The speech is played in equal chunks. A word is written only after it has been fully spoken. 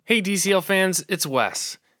Hey DCL fans, it's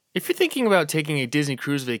Wes. If you're thinking about taking a Disney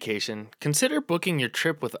cruise vacation, consider booking your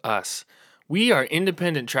trip with us. We are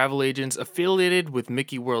independent travel agents affiliated with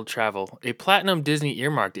Mickey World Travel, a platinum Disney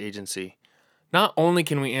earmarked agency. Not only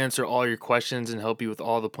can we answer all your questions and help you with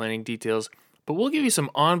all the planning details, but we'll give you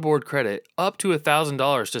some onboard credit up to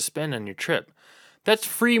 $1,000 to spend on your trip. That's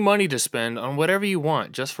free money to spend on whatever you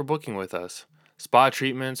want just for booking with us. Spa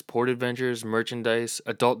treatments, port adventures, merchandise,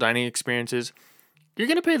 adult dining experiences. You're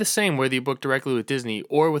going to pay the same whether you book directly with Disney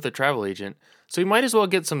or with a travel agent, so you might as well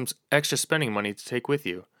get some extra spending money to take with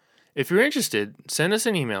you. If you're interested, send us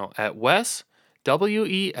an email at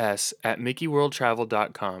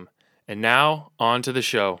wes@mickeyworldtravel.com. And now, on to the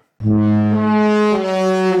show.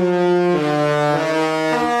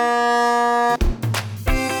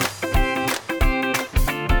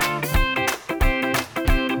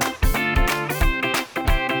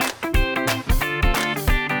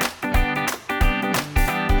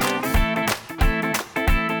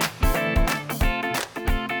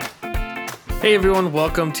 Hey everyone,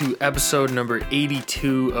 welcome to episode number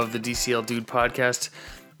 82 of the DCL Dude podcast.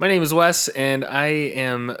 My name is Wes, and I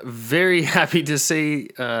am very happy to say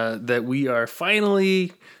that we are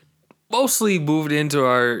finally mostly moved into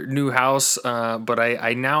our new house, but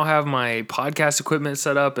I now have my podcast equipment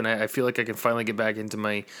set up, and I feel like I can finally get back into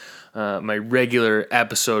my regular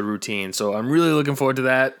episode routine. So I'm really looking forward to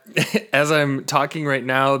that. As I'm talking right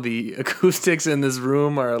now, the acoustics in this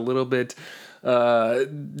room are a little bit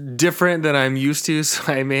different than I'm used to,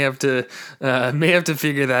 so I may have to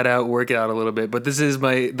figure that out, work it out a little bit. But this is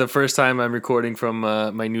the first time I'm recording from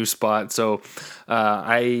my new spot, so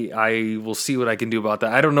I will see what I can do about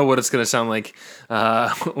that. I don't know what it's going to sound like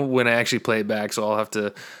when I actually play it back, so I'll have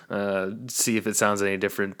to see if it sounds any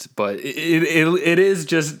different. But it is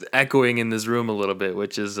just echoing in this room a little bit,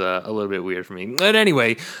 which is a little bit weird for me. But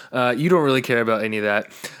anyway, you don't really care about any of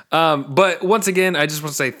that. But once again, I just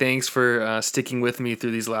want to say thanks for sticking with me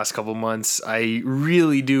through these last couple months. I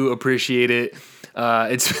really do appreciate it.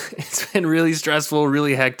 It's been really stressful,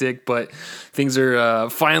 really hectic, but things are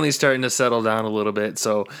finally starting to settle down a little bit.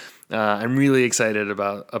 So I'm really excited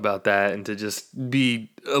about that, and to just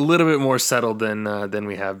be a little bit more settled than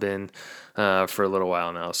we have been for a little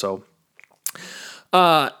while now. So.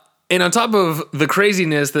 And on top of the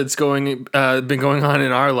craziness that's been going on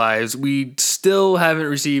in our lives, we still haven't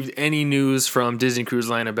received any news from Disney Cruise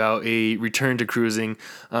Line about a return to cruising.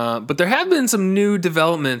 But there have been some new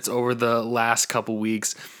developments over the last couple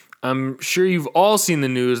weeks. I'm sure you've all seen the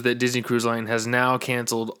news that Disney Cruise Line has now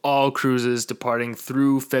canceled all cruises departing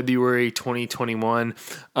through February 2021.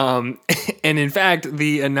 And in fact,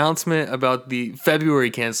 the announcement about the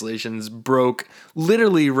February cancellations broke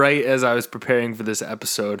literally right as I was preparing for this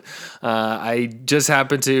episode. I just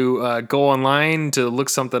happened to go online to look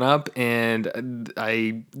something up, and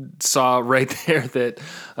I saw right there that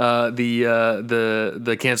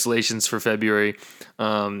the cancellations for February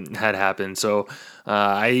had happened. So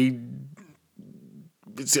I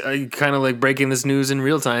kind of like breaking this news in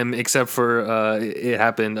real time, except for it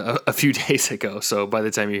happened a few days ago. So by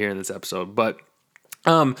the time you're hearing this episode, but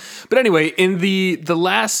anyway, in the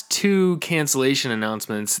last two cancellation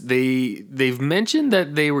announcements, they've mentioned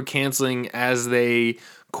that they were canceling as they,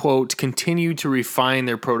 quote, continue to refine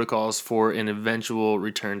their protocols for an eventual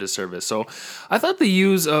return to service. So I thought the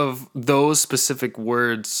use of those specific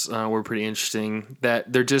words were pretty interesting,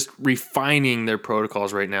 that they're just refining their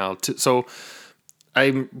protocols right now. So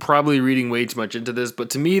I'm probably reading way too much into this, but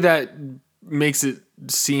to me that makes it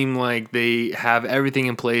seem like they have everything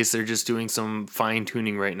in place. They're just doing some fine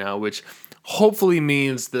tuning right now, which hopefully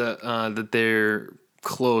means that they're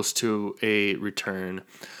close to a return.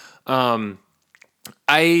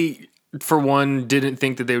 I, for one, didn't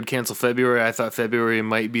think that they would cancel February. I thought February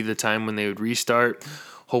might be the time when they would restart.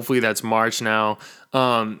 Hopefully that's March now.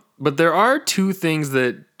 But there are two things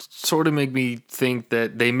that sort of make me think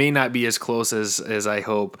that they may not be as close as I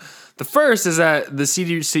hope. The first is that the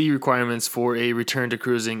CDC requirements for a return to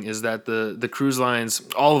cruising is that the cruise lines,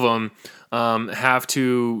 all of them, have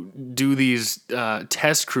to do these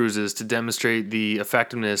test cruises to demonstrate the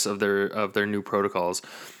effectiveness of their new protocols.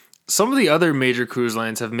 Some of the other major cruise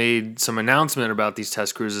lines have made some announcement about these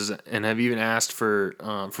test cruises and have even asked for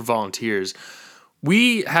volunteers.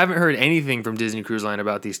 We haven't heard anything from Disney Cruise Line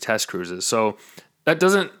about these test cruises, so that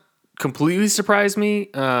doesn't completely surprise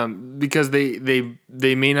me because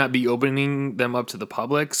they may not be opening them up to the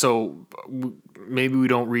public. So maybe we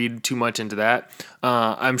don't read too much into that.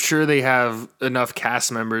 I'm sure they have enough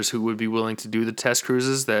cast members who would be willing to do the test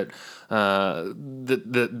cruises that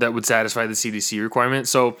would satisfy the CDC requirement.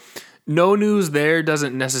 So no news there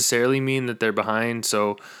doesn't necessarily mean that they're behind.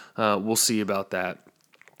 So we'll see about that.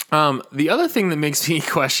 The other thing that makes me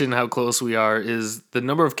question how close we are is the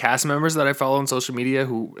number of cast members that I follow on social media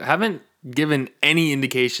who haven't given any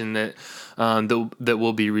indication that that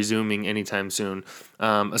we'll be resuming anytime soon.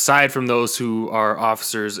 Aside from those who are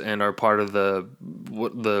officers and are part of the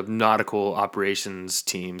nautical operations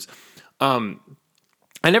teams. I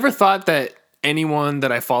never thought that anyone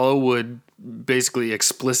that I follow would basically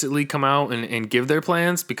explicitly come out and give their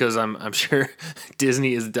plans, because I'm sure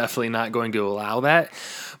Disney is definitely not going to allow that.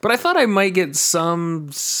 But I thought I might get some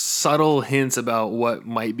subtle hints about what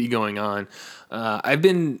might be going on. I've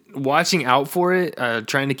been watching out for it,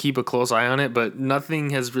 trying to keep a close eye on it, but nothing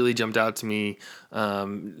has really jumped out to me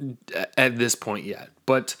at this point yet.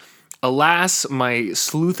 But alas, my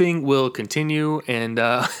sleuthing will continue, and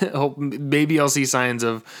hope maybe I'll see signs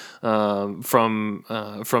of from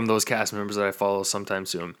those cast members that I follow sometime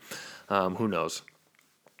soon. Who knows?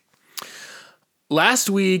 Last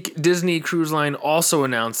week, Disney Cruise Line also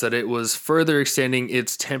announced that it was further extending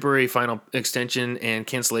its temporary final extension and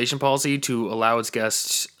cancellation policy to allow its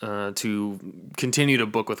guests to continue to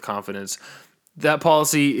book with confidence. That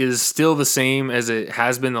policy is still the same as it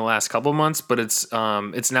has been the last couple months, but it's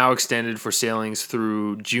now extended for sailings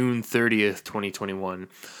through June 30th, 2021.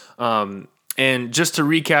 And just to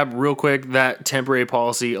recap real quick, that temporary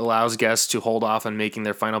policy allows guests to hold off on making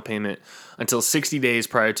their final payment until 60 days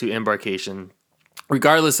prior to embarkation,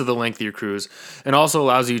 regardless of the length of your cruise, and also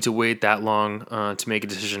allows you to wait that long to make a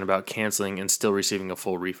decision about canceling and still receiving a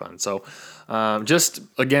full refund. So just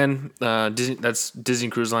again, that's Disney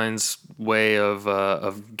Cruise Line's way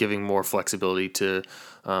of giving more flexibility to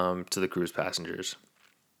the cruise passengers.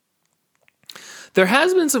 There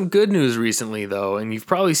has been some good news recently, though, and you've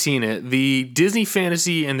probably seen it. The Disney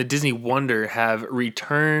Fantasy and the Disney Wonder have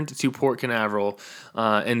returned to Port Canaveral,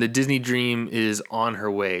 and the Disney Dream is on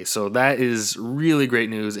her way. So that is really great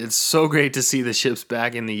news. It's so great to see the ships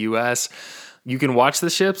back in the U.S. You can watch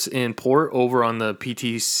the ships in port over on the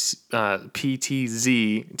PTZ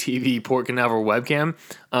TV Port Canaveral webcam.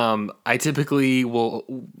 I typically will,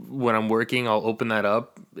 when I'm working, I'll open that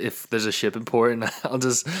up if there's a ship in port, and I'll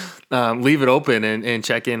just leave it open and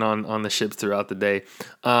check in on the ships throughout the day.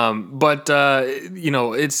 But there's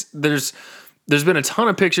been a ton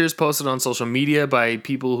of pictures posted on social media by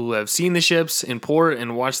people who have seen the ships in port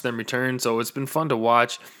and watched them return, so it's been fun to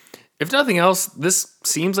watch. If nothing else, this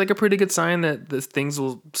seems like a pretty good sign that things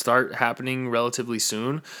will start happening relatively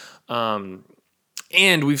soon.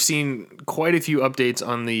 And we've seen quite a few updates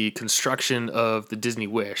on the construction of the Disney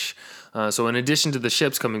Wish. So in addition to the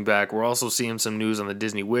ships coming back, we're also seeing some news on the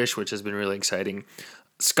Disney Wish, which has been really exciting.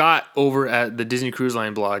 Scott over at the Disney Cruise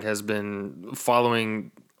Line blog has been following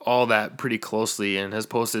all that pretty closely and has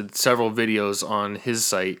posted several videos on his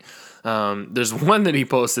site. There's one that he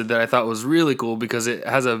posted that I thought was really cool because it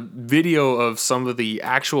has a video of some of the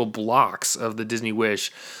actual blocks of the Disney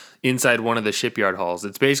Wish inside one of the shipyard halls.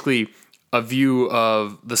 It's basically a view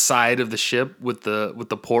of the side of the ship with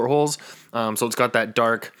the portholes. So it's got that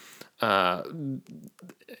dark.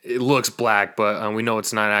 It looks black, but we know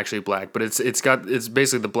it's not actually black. But it's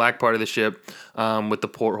basically the black part of the ship with the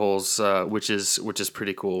portholes, which is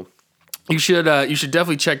pretty cool. You should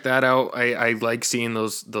definitely check that out. I like seeing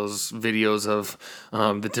those videos of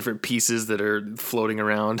the different pieces that are floating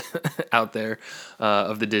around out there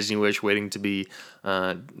of the Disney Wish waiting to be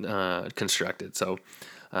constructed. So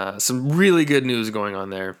some really good news going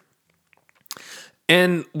on there.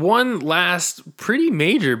 And one last pretty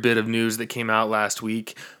major bit of news that came out last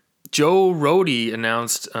week. Joe Rohde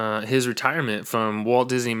announced his retirement from Walt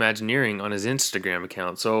Disney Imagineering on his Instagram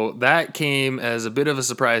account. So that came as a bit of a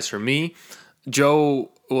surprise for me.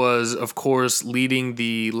 Joe was, of course, leading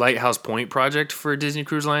the Lighthouse Point project for Disney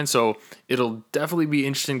Cruise Line. So it'll definitely be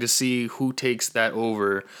interesting to see who takes that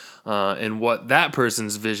over and what that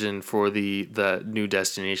person's vision for the new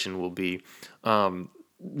destination will be.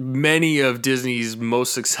 Many of Disney's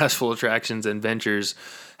most successful attractions and ventures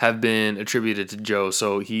have been attributed to Joe,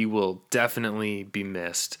 so he will definitely be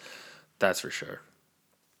missed. That's for sure.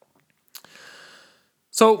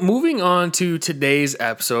 So moving on to today's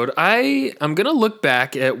episode, I'm going to look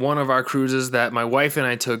back at one of our cruises that my wife and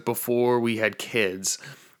I took before we had kids.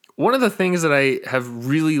 One of the things that I have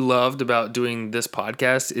really loved about doing this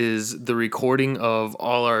podcast is the recording of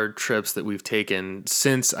all our trips that we've taken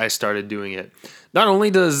since I started doing it. Not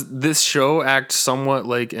only does this show act somewhat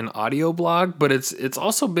like an audio blog, but it's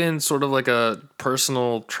also been sort of like a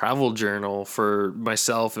personal travel journal for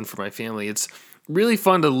myself and for my family. It's really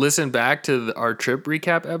fun to listen back to our trip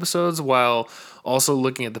recap episodes while also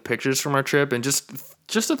looking at the pictures from our trip and just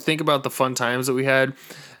to think about the fun times that we had.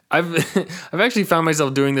 I've I've actually found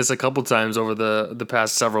myself doing this a couple times over the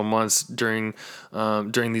past several months during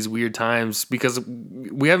these weird times because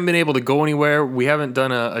we haven't been able to go anywhere. We haven't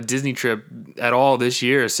done a Disney trip at all this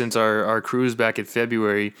year since our cruise back in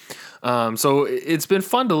February. So it's been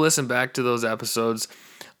fun to listen back to those episodes.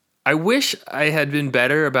 I wish I had been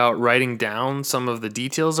better about writing down some of the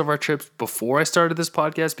details of our trips before I started this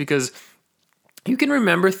podcast because you can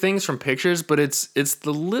remember things from pictures, but it's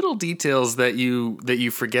the little details that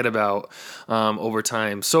you forget about over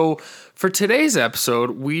time. So for today's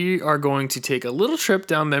episode, we are going to take a little trip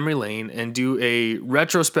down memory lane and do a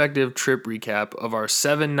retrospective trip recap of our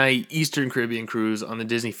 7-night Eastern Caribbean cruise on the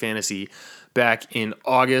Disney Fantasy back in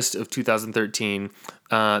August of 2013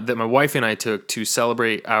 that my wife and I took to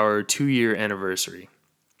celebrate our 2-year anniversary.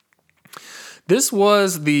 This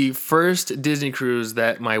was the first Disney cruise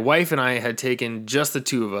that my wife and I had taken just the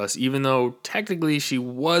two of us, even though technically she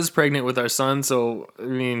was pregnant with our son. So, I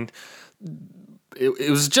mean, it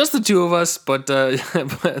was just the two of us, but,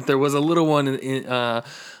 but there was a little one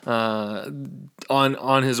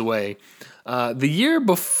on his way. The year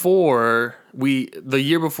before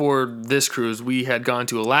this cruise, we had gone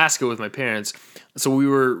to Alaska with my parents. So we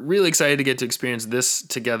were really excited to get to experience this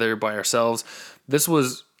together by ourselves. This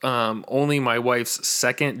was only my wife's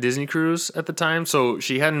second Disney cruise at the time, so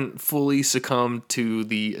she hadn't fully succumbed to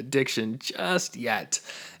the addiction just yet.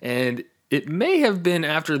 And it may have been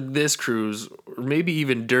after this cruise, or maybe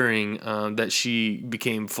even during, that she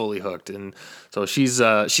became fully hooked. And so she's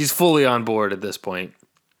fully on board at this point.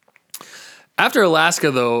 After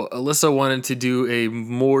Alaska, though, Alyssa wanted to do a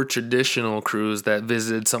more traditional cruise that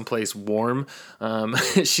visited someplace warm.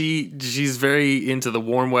 She's very into the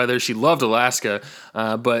warm weather. She loved Alaska,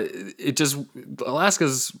 but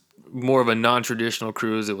Alaska's more of a non-traditional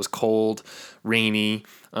cruise. It was cold, rainy.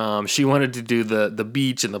 She wanted to do the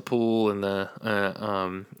beach and the pool and the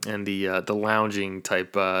lounging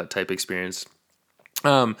type experience.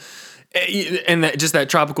 And just that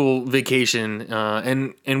tropical vacation,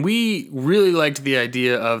 and we really liked the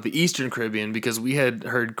idea of the Eastern Caribbean because we had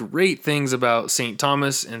heard great things about St.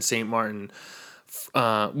 Thomas and St. Martin.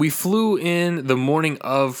 We flew in the morning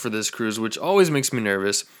of for this cruise, which always makes me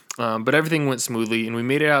nervous, but everything went smoothly, and we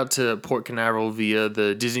made it out to Port Canaveral via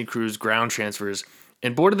the Disney Cruise ground transfers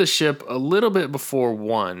and boarded the ship a little bit before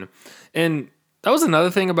 1. And that was another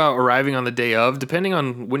thing about arriving on the day of. Depending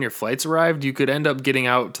on when your flights arrived, you could end up getting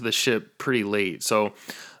out to the ship pretty late. So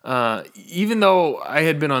even though I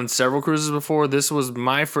had been on several cruises before, this was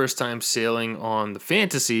my first time sailing on the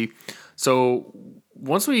Fantasy. So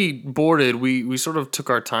once we boarded, we sort of took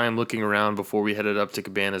our time looking around before we headed up to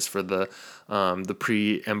Cabanas for the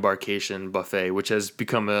pre-embarkation buffet, which has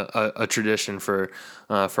become a tradition for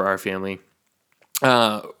our family.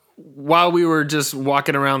 While we were just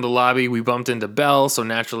walking around the lobby, we bumped into Belle, so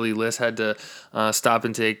naturally Liz had to stop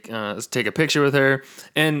and take a picture with her.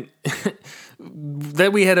 And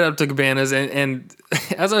then we headed up to Cabanas, and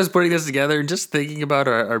as I was putting this together, just thinking about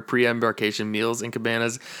our pre-embarkation meals in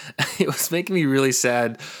Cabanas, it was making me really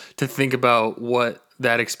sad to think about what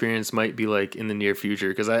that experience might be like in the near future,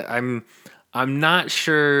 because I'm not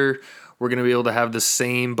sure we're going to be able to have the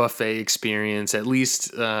same buffet experience, at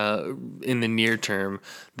least in the near term,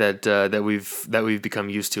 that we've become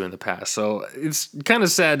used to in the past. So it's kind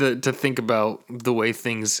of sad to think about the way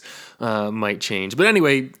things might change. But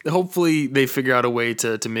anyway, hopefully they figure out a way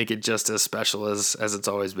to make it just as special as it's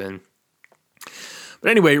always been.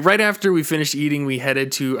 But anyway, right after we finished eating, we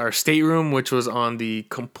headed to our stateroom, which was on the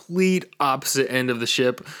complete opposite end of the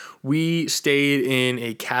ship. We stayed in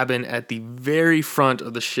a cabin at the very front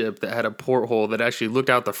of the ship that had a porthole that actually looked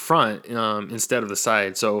out the front instead of the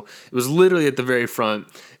side. So it was literally at the very front.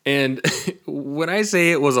 And when I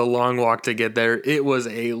say it was a long walk to get there, it was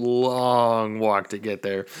a long walk to get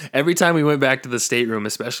there. Every time we went back to the stateroom,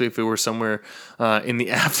 especially if we were somewhere in the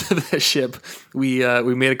aft of the ship, we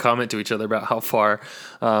made a comment to each other about how far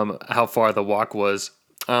the walk was.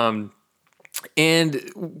 Our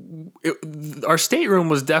stateroom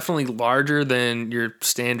was definitely larger than your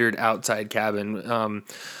standard outside cabin.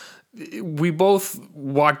 We both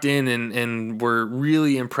walked in and were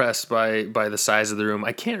really impressed by the size of the room.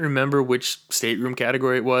 I can't remember which stateroom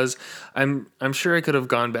category it was. I'm sure I could have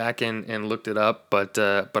gone back and looked it up, but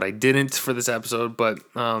I didn't for this episode. But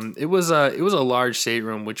it was a large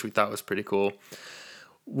stateroom, which we thought was pretty cool.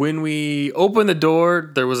 When we opened the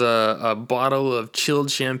door, there was a bottle of chilled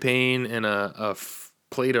champagne and a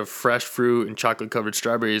plate of fresh fruit and chocolate covered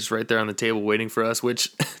strawberries right there on the table waiting for us,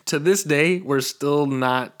 which to this day, we're still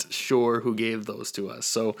not sure who gave those to us.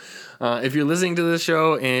 So if you're listening to this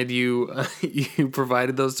show and you you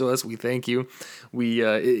provided those to us, we thank you.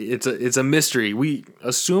 It's a mystery. We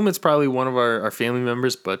assume it's probably one of our family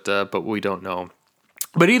members, but we don't know.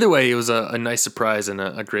 But either way, it was a nice surprise and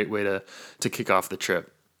a great way to kick off the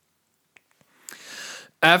trip.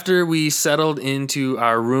 After we settled into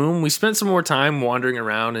our room, we spent some more time wandering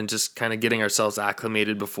around and just kind of getting ourselves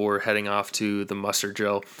acclimated before heading off to the muster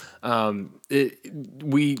drill.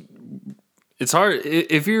 It's hard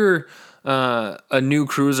if you're a new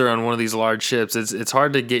cruiser on one of these large ships. It's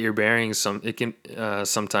hard to get your bearings. Sometimes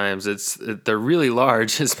they're really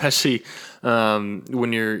large, especially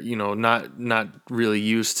when you're not really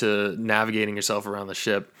used to navigating yourself around the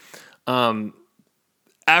ship.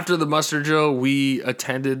 After the muster drill, we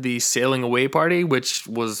attended the sailing away party, which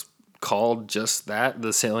was called just that,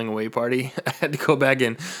 the sailing away party. I had to go back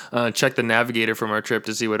and check the navigator from our trip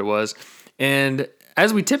to see what it was. And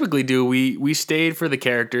as we typically do, we stayed for the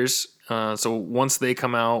characters. So once they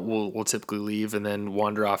come out, we'll typically leave and then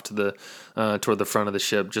wander off to the toward the front of the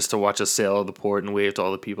ship just to watch us sail out of the port and wave to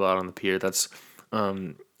all the people out on the pier. That's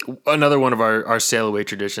another one of our sail away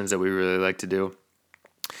traditions that we really like to do.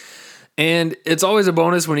 And it's always a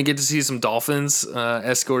bonus when you get to see some dolphins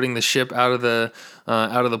escorting the ship out of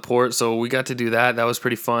the port. So we got to do that. That was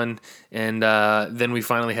pretty fun. And then we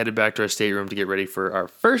finally headed back to our stateroom to get ready for our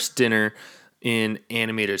first dinner in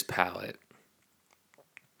Animator's Palette.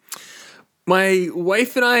 My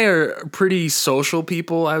wife and I are pretty social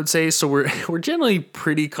people, I would say. So we're generally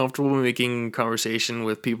pretty comfortable making conversation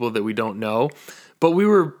with people that we don't know. But we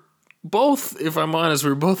were both, if I'm honest, we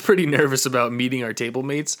were both pretty nervous about meeting our table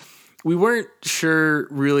mates. We weren't sure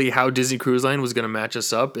really how Disney Cruise Line was going to match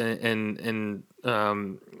us up, and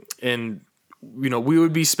we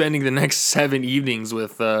would be spending the next 7 evenings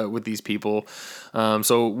with these people,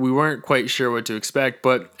 so we weren't quite sure what to expect.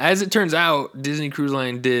 But as it turns out, Disney Cruise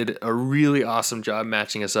Line did a really awesome job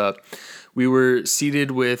matching us up. We were seated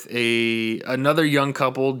with another young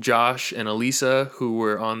couple, Josh and Elisa, who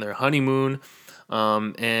were on their honeymoon.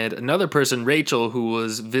 And another person, Rachel, who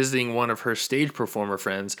was visiting one of her stage performer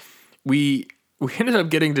friends. We ended up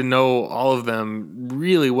getting to know all of them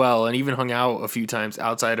really well and even hung out a few times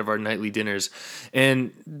outside of our nightly dinners.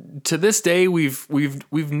 And to this day, we've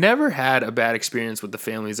never had a bad experience with the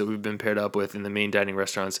families that we've been paired up with in the main dining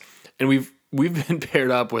restaurants. And we've been paired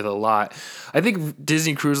up with a lot. I think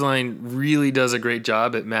Disney Cruise Line really does a great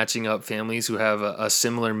job at matching up families who have a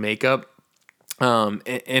similar makeup. And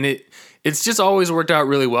it's just always worked out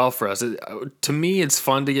really well for us. To me, it's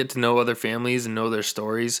fun to get to know other families and know their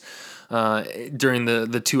stories during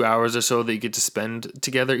the 2 hours or so that you get to spend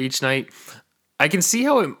together each night. I can see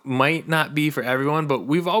how it might not be for everyone, but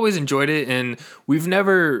we've always enjoyed it, and we've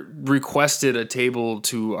never requested a table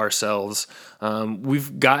to ourselves.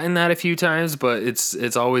 We've gotten that a few times, but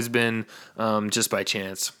it's always been just by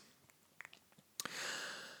chance.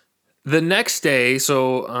 The next day,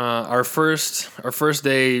 so our first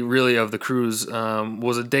day really of the cruise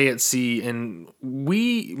was a day at sea, and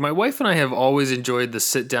my wife and I have always enjoyed the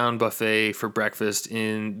sit-down buffet for breakfast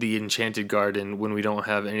in the Enchanted Garden when we don't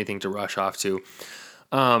have anything to rush off to.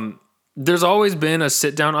 There's always been a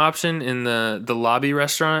sit-down option in the lobby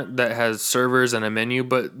restaurant that has servers and a menu,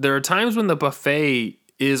 but there are times when the buffet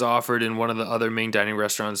is offered in one of the other main dining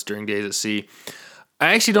restaurants during days at sea.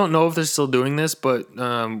 I actually don't know if they're still doing this, but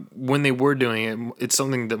when they were doing it, it's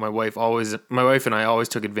something that my wife and I always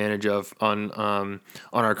took advantage of on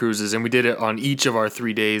our cruises, and we did it on each of our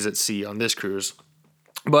 3 days at sea on this cruise.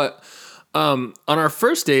 But on our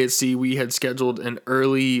first day at sea, we had scheduled an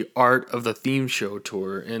early Art of the Theme Show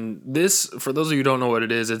tour, and this, for those of you who don't know what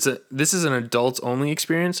it is, this is an adults only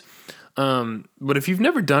experience. But if you've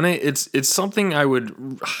never done it, it's something I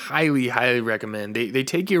would highly recommend. They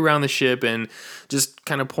take you around the ship and just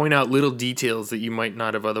kind of point out little details that you might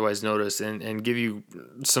not have otherwise noticed, and give you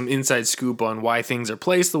some inside scoop on why things are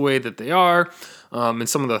placed the way that they are, and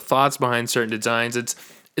some of the thoughts behind certain designs.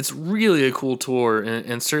 It's really a cool tour,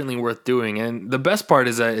 and certainly worth doing. And the best part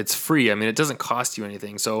is that it's free. I mean, it doesn't cost you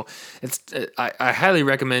anything. So I highly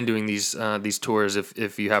recommend doing these tours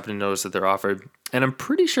if you happen to notice that they're offered. And I'm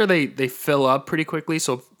pretty sure they fill up pretty quickly.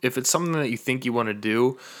 So if it's something that you think you want to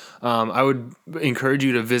do, I would encourage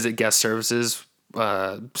you to visit guest services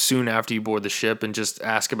soon after you board the ship and just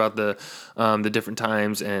ask about the different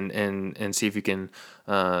times and see if you can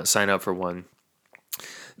sign up for one.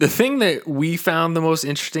 The thing that we found the most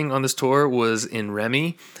interesting on this tour was in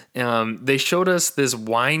Remy. They showed us this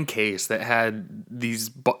wine case that had these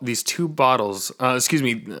two bottles. Excuse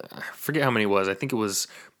me, I forget how many it was. I think it was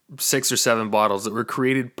 6 or 7 bottles that were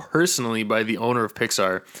created personally by the owner of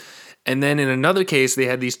Pixar. And then in another case, they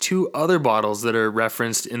had these 2 other bottles that are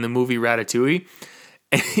referenced in the movie Ratatouille.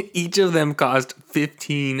 And each of them cost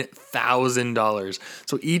 $15,000.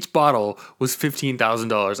 So each bottle was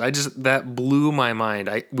 $15,000. That blew my mind.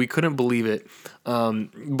 We couldn't believe it.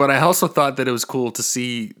 But I also thought that it was cool to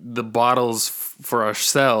see the bottles for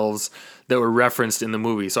ourselves that were referenced in the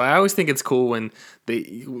movie. So I always think it's cool when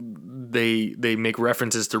they make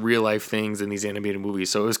references to real life things in these animated movies.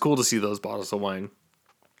 So it was cool to see those bottles of wine.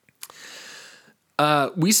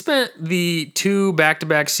 We spent the 2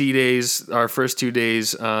 back-to-back sea days, our first 2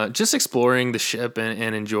 days, just exploring the ship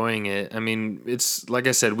and enjoying it. I mean, it's like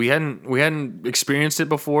I said, we hadn't experienced it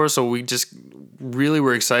before, so we just really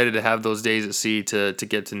were excited to have those days at sea to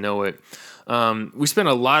get to know it. We spent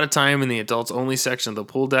a lot of time in the adults only section of the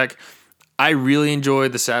pool deck. I really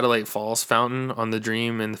enjoyed the Satellite Falls fountain on the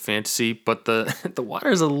Dream and the Fantasy, but the water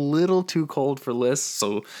is a little too cold for Liz,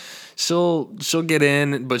 so she'll get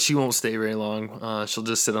in, but she won't stay very long. She'll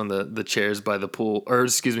just sit on the chairs by the pool, or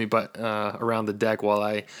excuse me, but around the deck while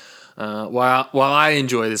I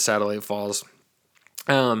enjoy the Satellite Falls.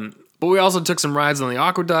 But we also took some rides on the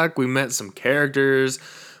Aqueduct. We met some characters,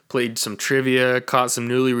 played some trivia, caught some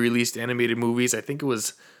newly released animated movies. I think it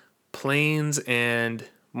was Planes and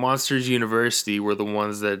Monsters University were the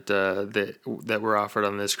ones that were offered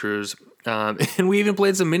on this cruise. And we even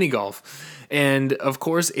played some mini golf. And, of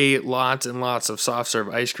course, ate lots and lots of soft serve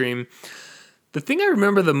ice cream. The thing I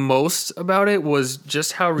remember the most about it was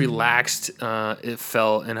just how relaxed it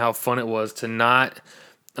felt and how fun it was to not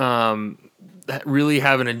really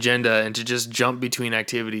have an agenda and to just jump between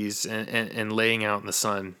activities and laying out in the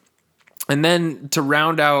sun. And then to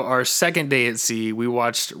round out our second day at sea, we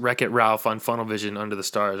watched Wreck-It Ralph on Funnel Vision Under the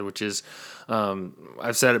Stars, which is,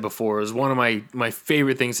 I've said it before, is one of my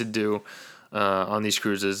favorite things to do on these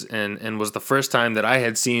cruises, and was the first time that I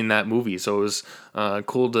had seen that movie. So it was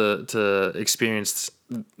cool to experience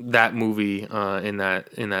that movie in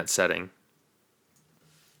that setting.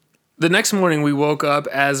 The next morning, we woke up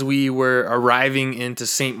as we were arriving into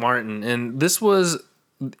St. Martin, and this was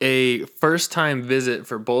a first-time visit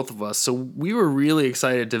for both of us, so we were really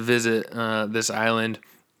excited to visit this island.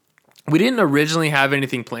 We didn't originally have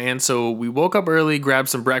anything planned, so we woke up early, grabbed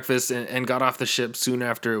some breakfast, and got off the ship soon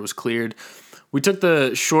after it was cleared. We took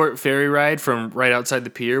the short ferry ride from right outside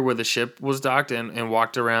the pier where the ship was docked and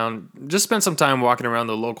walked around, just spent some time walking around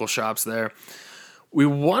the local shops there. We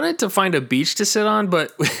wanted to find a beach to sit on,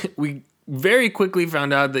 but we very quickly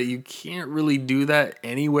found out that you can't really do that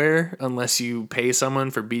anywhere unless you pay someone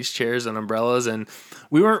for beach chairs and umbrellas, and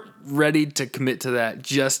we weren't ready to commit to that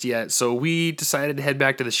just yet. So we decided to head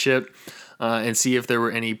back to the ship and see if there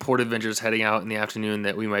were any port adventures heading out in the afternoon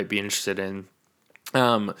that we might be interested in.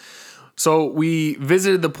 So we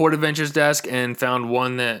visited the Port Adventures desk and found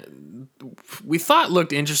one that we thought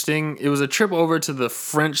looked interesting. It was a trip over to the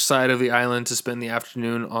French side of the island to spend the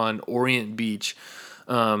afternoon on Orient Beach,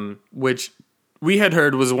 which we had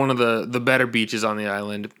heard was one of the better beaches on the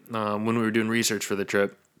island when we were doing research for the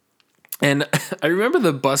trip. And I remember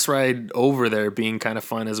the bus ride over there being kind of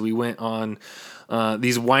fun as we went on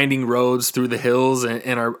these winding roads through the hills,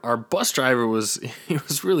 and our bus driver was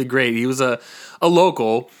really great. He was a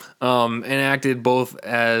local and acted both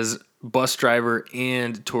as bus driver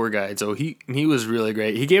and tour guide, so he was really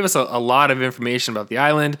great. He gave us a lot of information about the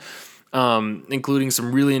island, including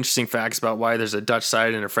some really interesting facts about why there's a Dutch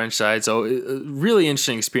side and a French side. So really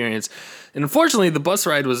interesting experience. And unfortunately, the bus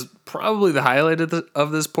ride was probably the highlight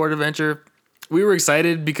of this port adventure. We were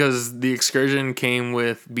excited because the excursion came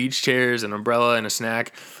with beach chairs, an umbrella, and a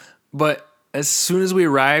snack. But as soon as we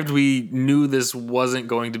arrived, we knew this wasn't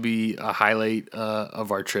going to be a highlight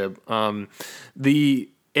of our trip. The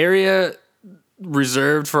area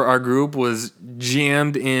reserved for our group was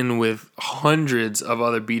jammed in with hundreds of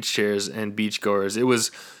other beach chairs and beachgoers. It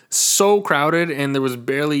was so crowded, and there was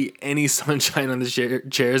barely any sunshine on the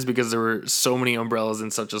chairs because there were so many umbrellas in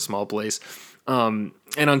such a small place. And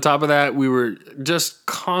on top of that, we were just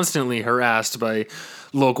constantly harassed by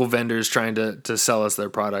local vendors trying to sell us their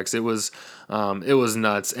products. It was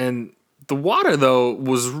nuts. And the water, though,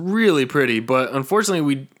 was really pretty, but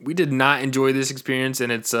unfortunately we did not enjoy this experience,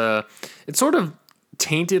 and it sort of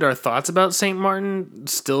tainted our thoughts about St. Martin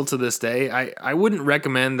still to this day. I wouldn't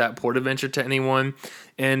recommend that port adventure to anyone,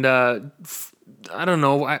 and I don't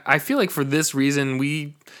know, I feel like for this reason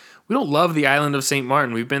we don't love the island of St.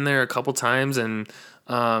 Martin. We've been there a couple times, and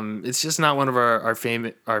It's just not one of our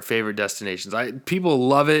favorite destinations. People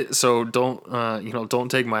love it, so don't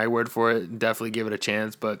take my word for it. Definitely give it a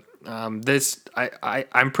chance. But I'm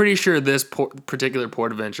pretty sure this particular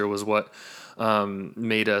port adventure was what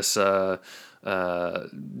made us not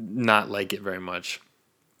like it very much.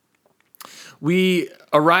 We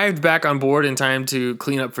arrived back on board in time to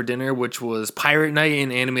clean up for dinner, which was Pirate Night in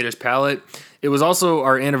Animator's Palette. It was also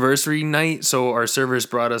our anniversary night, so our servers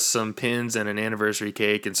brought us some pins and an anniversary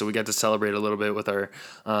cake, and so we got to celebrate a little bit with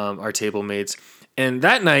our table mates. And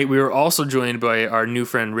that night, we were also joined by our new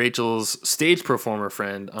friend Rachel's stage performer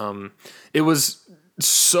friend. It was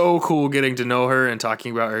so cool getting to know her and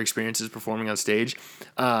talking about her experiences performing on stage.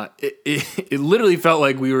 It literally felt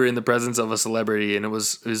like we were in the presence of a celebrity, and it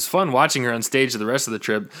was fun watching her on stage the rest of the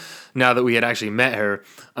trip. Now that we had actually met her,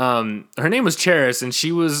 her name was Cheris, and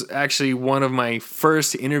she was actually one of my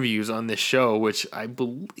first interviews on this show, which I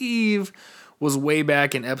believe was way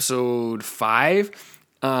back in episode 5.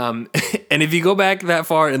 And if you go back that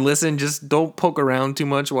far and listen, just don't poke around too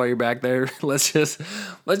much while you're back there. Let's just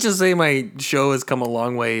say my show has come a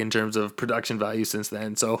long way in terms of production value since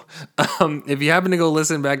then. So, if you happen to go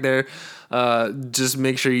listen back there, just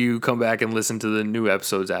make sure you come back and listen to the new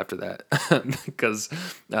episodes after that, because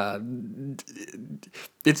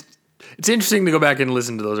it's interesting to go back and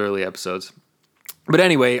listen to those early episodes. But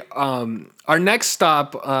anyway, our next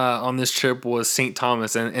stop on this trip was St.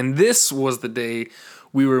 Thomas, and this was the day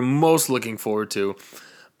we were most looking forward to.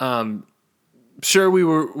 Sure,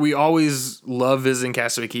 we always love visiting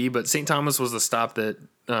Castaway Cay, but St. Thomas was the stop that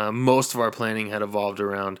most of our planning had evolved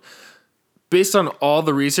around. Based on all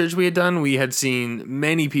the research we had done, we had seen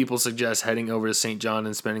many people suggest heading over to St. John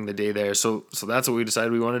and spending the day there, so that's what we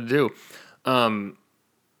decided we wanted to do.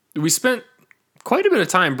 We spent quite a bit of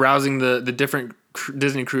time browsing the different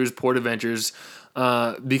Disney Cruise port adventures,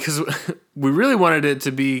 because we really wanted it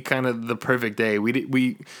to be kind of the perfect day.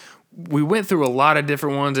 We went through a lot of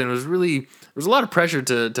different ones, and there was a lot of pressure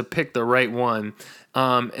to pick the right one.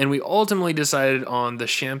 And we ultimately decided on the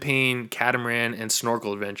Champagne Catamaran and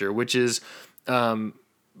Snorkel Adventure, which is a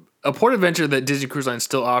port adventure that Disney Cruise Line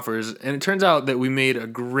still offers. And it turns out that we made a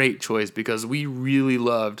great choice because we really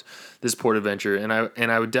loved this port adventure, and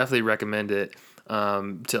I would definitely recommend it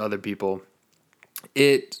to other people.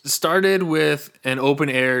 It started with an open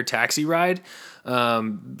air taxi ride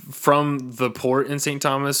from the port in St.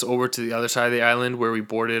 Thomas over to the other side of the island, where we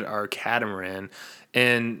boarded our catamaran.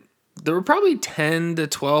 And there were probably 10 to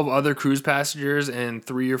 12 other cruise passengers and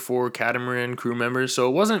 3 or 4 catamaran crew members, so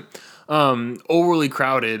it wasn't overly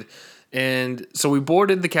crowded. And so we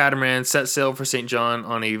boarded the catamaran, set sail for St. John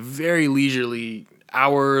on a very leisurely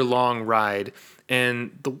hour-long ride.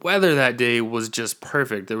 And the weather that day was just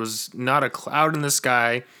perfect. There was not a cloud in the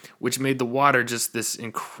sky, which made the water just this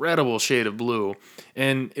incredible shade of blue.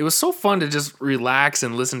 And it was so fun to just relax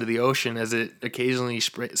and listen to the ocean as it occasionally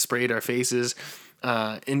sprayed our faces.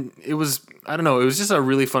 And it was, I don't know, it was just a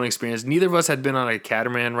really fun experience. Neither of us had been on a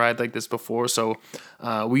catamaran ride like this before, so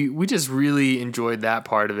we just really enjoyed that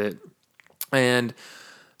part of it. And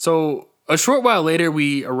so a short while later,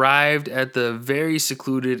 we arrived at the very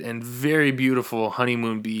secluded and very beautiful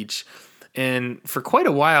Honeymoon Beach. And for quite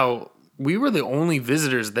a while, we were the only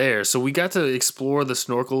visitors there. So we got to explore the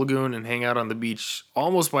snorkel lagoon and hang out on the beach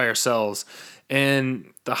almost by ourselves.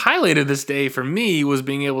 And the highlight of this day for me was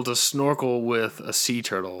being able to snorkel with a sea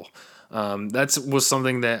turtle. That was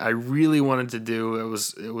something that I really wanted to do. It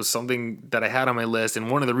was something that I had on my list, and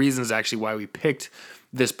one of the reasons actually why we picked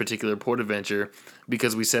this particular port adventure,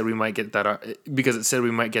 because we said we might get that, because it said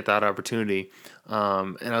we might get that opportunity,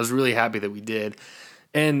 and I was really happy that we did.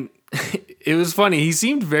 And it was funny. He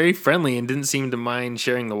seemed very friendly and didn't seem to mind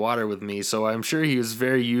sharing the water with me. So I'm sure he was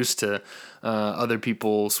very used to other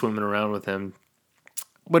people swimming around with him.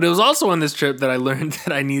 But it was also on this trip that I learned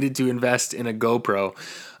that I needed to invest in a GoPro.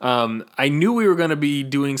 I knew we were going to be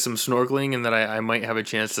doing some snorkeling and that I might have a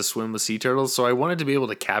chance to swim with sea turtles, so I wanted to be able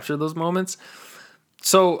to capture those moments.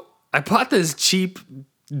 So I bought this cheap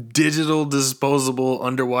digital disposable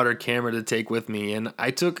underwater camera to take with me, and I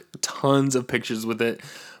took tons of pictures with it.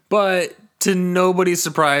 But to nobody's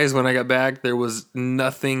surprise, when I got back, there was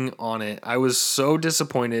nothing on it. I was so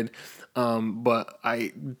disappointed, but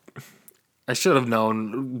I should have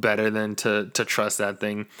known better than to trust that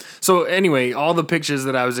thing. So anyway, all the pictures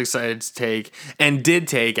that I was excited to take and did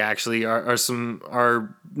take actually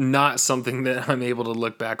are not something that I'm able to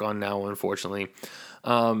look back on now, unfortunately.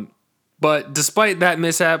 But despite that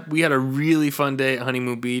mishap, we had a really fun day at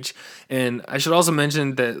Honeymoon Beach. And I should also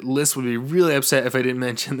mention that Liz would be really upset if I didn't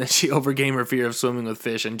mention that she overcame her fear of swimming with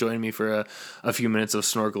fish and joined me for a few minutes of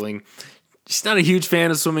snorkeling. she's not a huge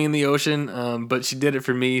fan of swimming in the ocean, but she did it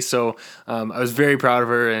for me. So I was very proud of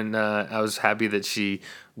her, and I was happy that she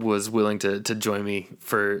was willing to join me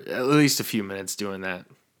for at least a few minutes doing that.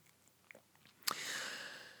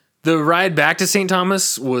 The ride back to St.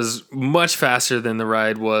 Thomas was much faster than the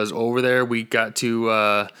ride was over there. We got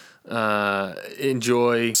to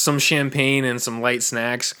enjoy some champagne and some light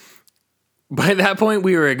snacks. By that point,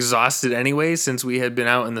 we were exhausted anyway, since we had been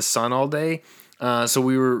out in the sun all day. So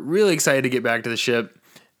we were really excited to get back to the ship.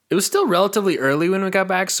 It was still relatively early when we got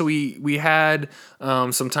back, so we had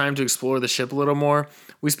some time to explore the ship a little more.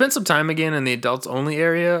 We spent some time again in the adults only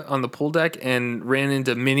area on the pool deck and ran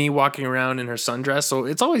into Minnie walking around in her sundress. So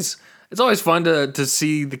it's always fun to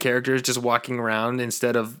see the characters just walking around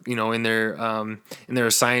instead of in their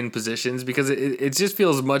assigned positions, because it just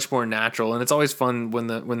feels much more natural, and it's always fun when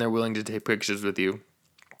they're willing to take pictures with you.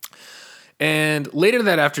 And later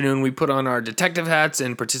that afternoon, we put on our detective hats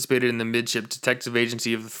and participated in the Midship Detective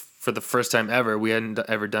Agency for the first time ever. We hadn't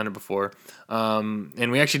ever done it before.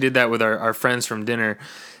 And we actually did that with our friends from dinner.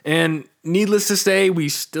 And needless to say, we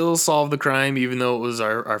still solved the crime, even though it was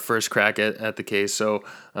our first crack at the case. So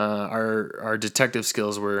our detective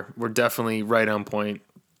skills were definitely right on point.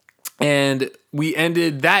 And we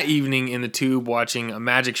ended that evening in the tube watching a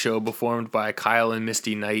magic show performed by Kyle and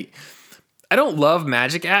Misty Knight. I don't love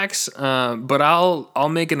magic acts, but I'll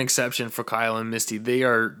make an exception for Kyle and Misty. They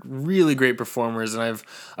are really great performers, and I've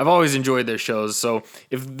always enjoyed their shows. So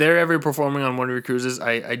if they're ever performing on one of your cruises,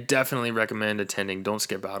 I definitely recommend attending. Don't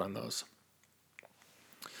skip out on those.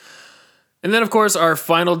 And then, of course, our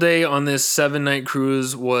final day on this 7-night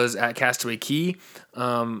cruise was at Castaway Cay.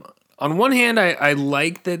 On one hand, I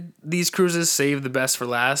like that these cruises save the best for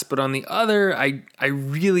last, but on the other, I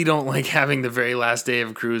really don't like having the very last day of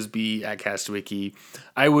a cruise be at Castaway Cay.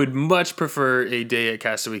 I would much prefer a day at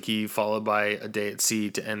Castaway Cay followed by a day at sea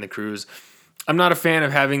to end the cruise. I'm not a fan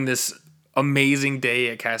of having this amazing day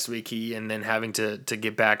at Castaway Cay and then having to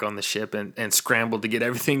get back on the ship and scramble to get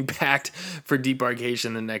everything packed for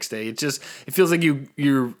debarkation the next day. It feels like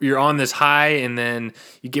you're on this high, and then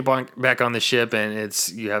you get back on the ship, and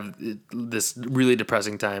you have this really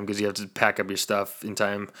depressing time because you have to pack up your stuff in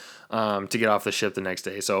time to get off the ship the next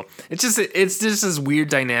day. So it's just this weird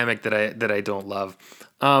dynamic that I don't love.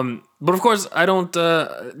 But of course I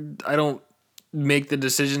don't make the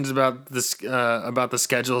decisions about the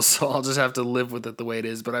schedule, so I'll just have to live with it the way it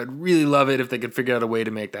is. But I'd really love it if they could figure out a way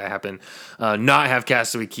to make that happen. Not have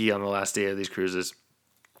Castaway Cay on the last day of these cruises.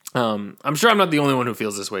 I'm sure I'm not the only one who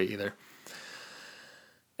feels this way either.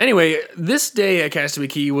 Anyway, this day at Castaway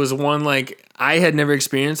Cay was one like I had never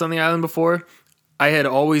experienced on the island before. I had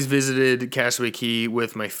always visited Castaway Cay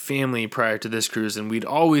with my family prior to this cruise, and we'd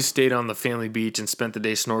always stayed on the family beach and spent the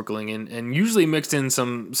day snorkeling and usually mixed in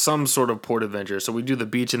some sort of port adventure. So we'd do the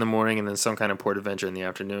beach in the morning and then some kind of port adventure in the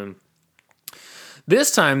afternoon.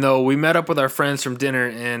 This time, though, we met up with our friends from dinner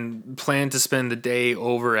and planned to spend the day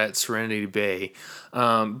over at Serenity Bay.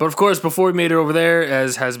 But of course, before we made it over there,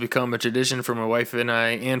 as has become a tradition for my wife and I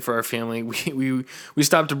and for our family, we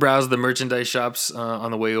stopped to browse the merchandise shops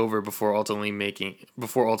on the way over before ultimately making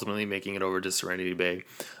it over to Serenity Bay.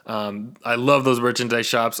 I love those merchandise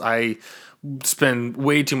shops. I spend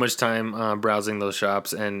way too much time browsing those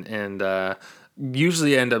shops and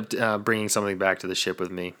usually end up bringing something back to the ship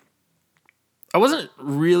with me. I wasn't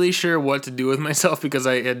really sure what to do with myself because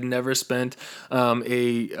I had never spent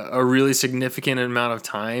a really significant amount of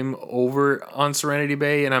time over on Serenity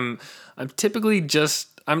Bay, and I'm not typically just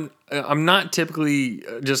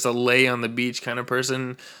a lay on the beach kind of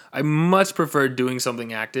person. I much prefer doing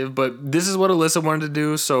something active, but this is what Alyssa wanted to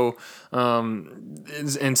do. So,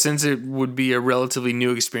 and since it would be a relatively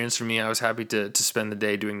new experience for me, I was happy to spend the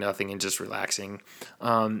day doing nothing and just relaxing.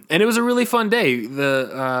 And it was a really fun day.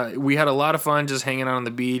 We had a lot of fun just hanging out on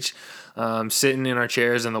the beach, sitting in our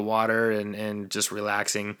chairs in the water and just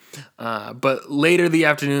relaxing. But later the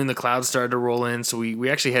afternoon, the clouds started to roll in, so we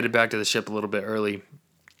actually headed back to the ship a little bit early.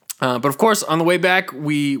 But of course, on the way back,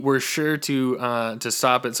 we were sure to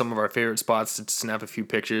stop at some of our favorite spots to snap a few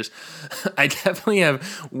pictures. I definitely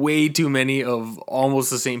have way too many of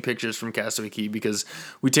almost the same pictures from Castaway Cay because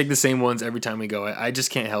we take the same ones every time we go. I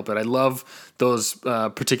just can't help it. I love those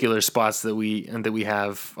particular spots that we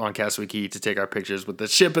have on Castaway Cay to take our pictures with the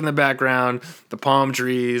ship in the background, the palm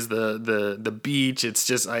trees, the beach. It's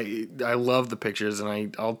just I love the pictures,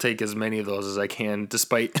 and I'll take as many of those as I can,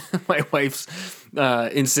 despite my wife's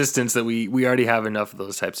insistence that we already have enough of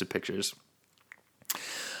those types of pictures.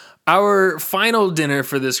 Our final dinner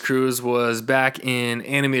for this cruise was back in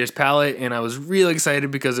Animator's Palette, and I was really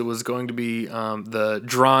excited because it was going to be the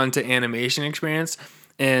Drawn to Animation experience.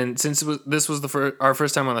 And since this was our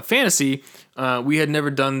first time on the Fantasy, we had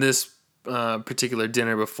never done this particular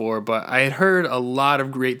dinner before, but I had heard a lot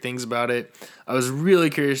of great things about it. I was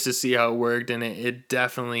really curious to see how it worked, and it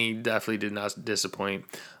definitely did not disappoint.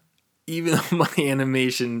 Even though my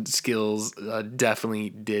animation skills definitely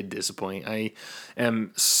did disappoint. I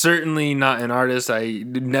am certainly not an artist. I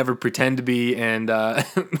never pretend to be, and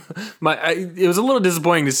it was a little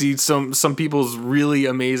disappointing to see some people's really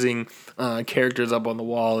amazing characters up on the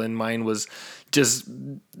wall, and mine was just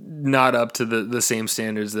not up to the same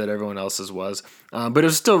standards that everyone else's was. But it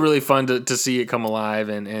was still really fun to see it come alive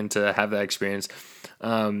and to have that experience.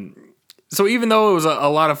 So even though it was a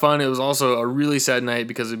lot of fun, it was also a really sad night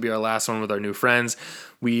because it'd be our last one with our new friends.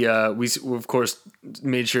 We of course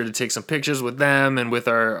made sure to take some pictures with them and with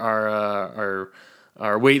our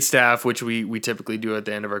wait staff, which we typically do at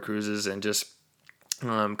the end of our cruises, and just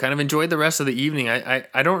kind of enjoyed the rest of the evening.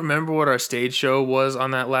 I don't remember what our stage show was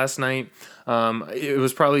on that last night. It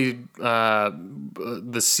was probably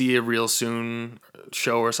the See You Real Soon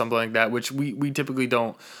show or something like that, which we typically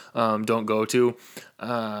don't go to.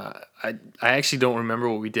 I actually don't remember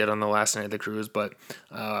what we did on the last night of the cruise, but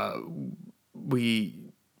we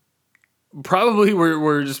probably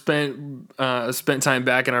were just spent time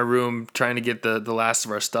back in our room trying to get the last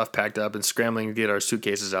of our stuff packed up and scrambling to get our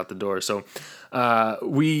suitcases out the door. So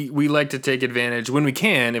we like to take advantage when we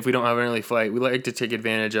can. If we don't have an early flight, we like to take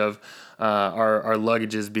advantage of our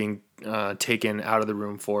luggages being taken out of the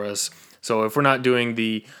room for us. So if we're not doing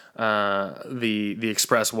the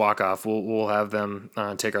express walk off, we'll have them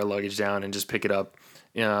take our luggage down and just pick it up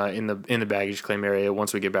in the baggage claim area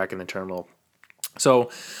once we get back in the terminal.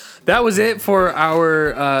 So that was it for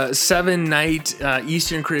our 7-night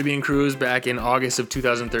Eastern Caribbean cruise back in August of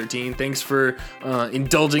 2013. Thanks for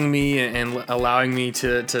indulging me and allowing me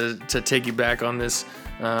to take you back on this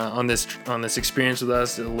experience with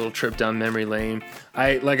us, a little trip down memory lane.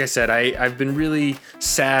 Like I said, I've been really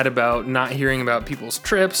sad about not hearing about people's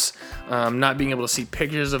trips, not being able to see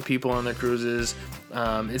pictures of people on their cruises.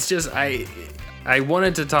 It's just I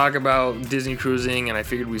wanted to talk about Disney cruising, and I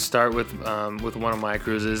figured we'd start with one of my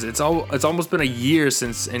cruises. It's almost been a year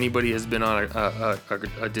since anybody has been on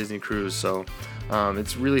a Disney cruise, so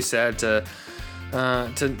it's really sad to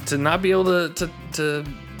not be able to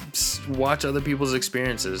watch other people's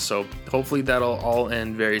experiences. So hopefully that'll all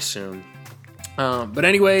end very soon. But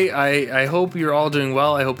anyway, I hope you're all doing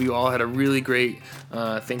well. I hope you all had a really great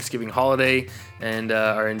Thanksgiving holiday and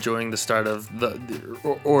are enjoying the start of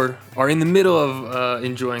or are in the middle of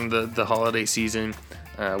enjoying the holiday season.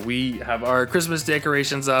 We have our Christmas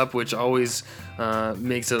decorations up, which always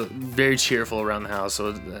makes it very cheerful around the house.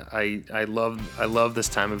 So I love this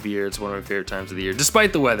time of year. It's one of my favorite times of the year,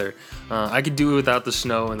 despite the weather. I could do it without the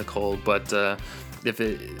snow and the cold, but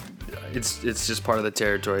it's just part of the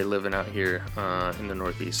territory living out here in the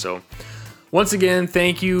Northeast. So once again,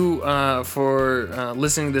 thank you for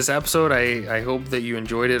listening to this episode. I hope that you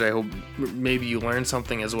enjoyed it. I hope maybe you learned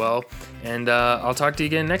something as well. And I'll talk to you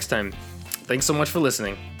again next time. Thanks so much for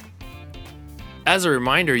listening. As a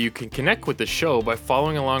reminder, you can connect with the show by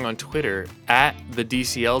following along on Twitter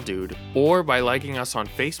 @TheDCLDude or by liking us on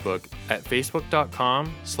Facebook at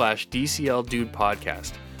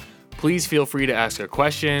facebook.com/DCLDudePodcast. Please feel free to ask a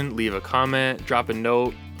question, leave a comment, drop a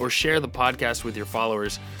note, or share the podcast with your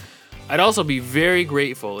followers. I'd also be very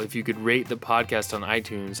grateful if you could rate the podcast on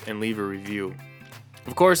iTunes and leave a review.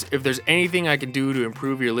 Of course, if there's anything I can do to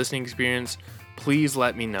improve your listening experience, please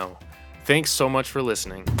let me know. Thanks so much for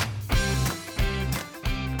listening.